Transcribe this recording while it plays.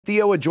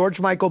Theo, a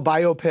George Michael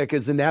biopic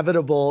is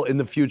inevitable in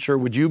the future.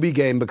 Would you be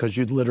game because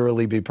you'd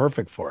literally be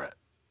perfect for it?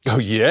 Oh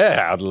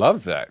yeah, I'd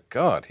love that.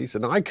 God, he's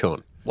an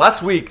icon.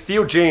 Last week,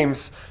 Theo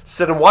James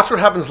said in Watch What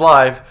Happens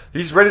Live that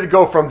he's ready to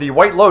go from the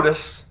White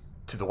Lotus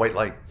to the White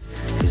Light.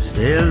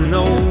 There's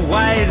no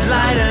white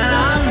light and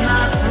I'm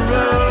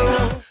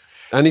not through.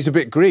 And he's a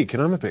bit Greek,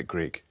 and I'm a bit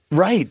Greek.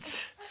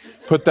 Right.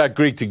 Put that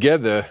Greek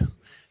together,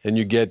 and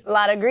you get a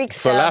lot of Greek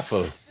stuff.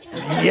 Falafel.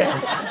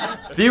 Yes.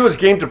 Theo is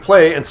game to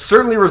play and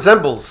certainly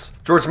resembles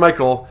George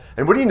Michael.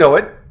 And wouldn't you know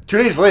it, 2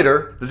 days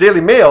later, the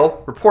Daily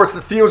Mail reports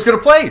that Theo is going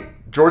to play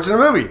George in a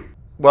movie.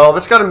 Well,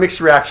 this got a mixed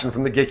reaction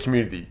from the gay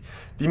community.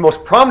 The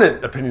most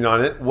prominent opinion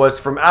on it was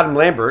from Adam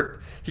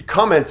Lambert. He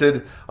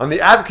commented on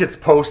the Advocate's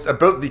post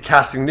about the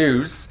casting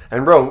news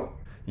and wrote,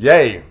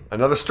 "Yay,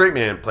 another straight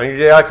man playing a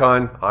gay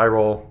icon, eye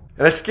roll."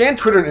 And I scanned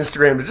Twitter and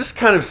Instagram to just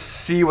kind of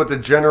see what the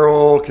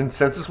general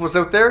consensus was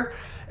out there.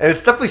 And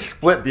it's definitely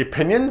split the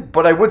opinion,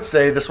 but I would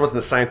say this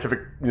wasn't a scientific,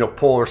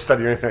 poll or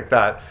study or anything like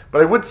that.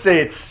 But I would say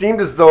it seemed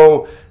as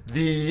though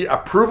the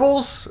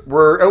approvals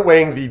were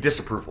outweighing the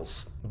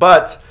disapprovals.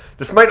 But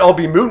this might all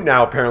be moot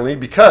now, apparently,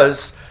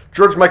 because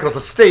George Michael's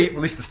estate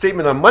released a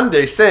statement on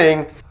Monday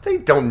saying they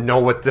don't know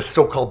what this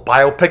so-called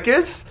biopic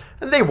is,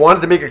 and they wanted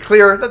to make it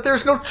clear that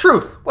there's no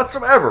truth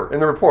whatsoever in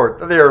the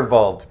report that they are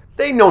involved.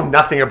 They know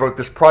nothing about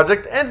this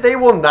project, and they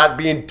will not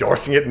be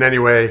endorsing it in any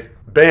way.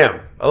 Bam.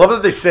 I love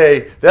that they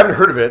say they haven't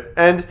heard of it,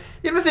 and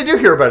even if they do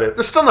hear about it,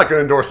 they're still not going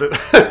to endorse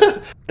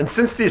it. And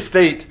since the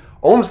estate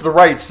owns the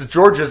rights to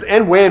George's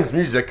and Wham's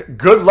music,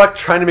 good luck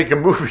trying to make a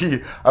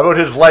movie about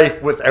his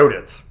life without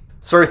it.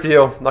 Sorry,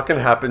 Theo, not going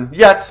to happen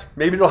yet.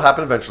 Maybe it'll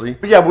happen eventually.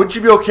 But yeah, would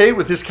you be okay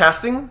with his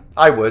casting?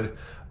 I would.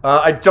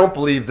 I don't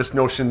believe this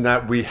notion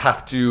that we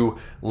have to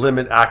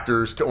limit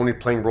actors to only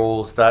playing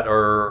roles that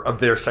are of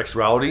their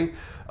sexuality.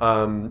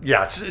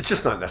 It's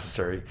just not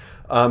necessary.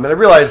 And I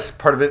realize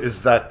part of it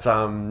is that,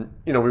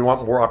 we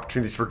want more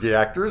opportunities for gay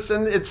actors,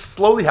 and it's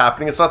slowly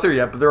happening. It's not there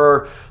yet, but there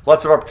are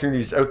lots of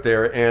opportunities out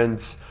there,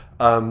 and,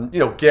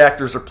 gay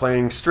actors are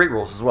playing straight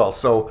roles as well.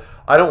 So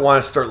I don't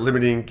want to start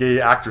limiting gay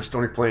actors to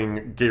only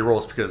playing gay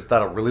roles because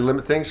that'll really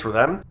limit things for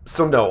them.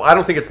 So no, I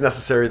don't think it's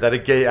necessary that a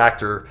gay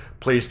actor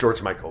plays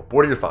George Michael. But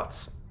what are your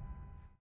thoughts?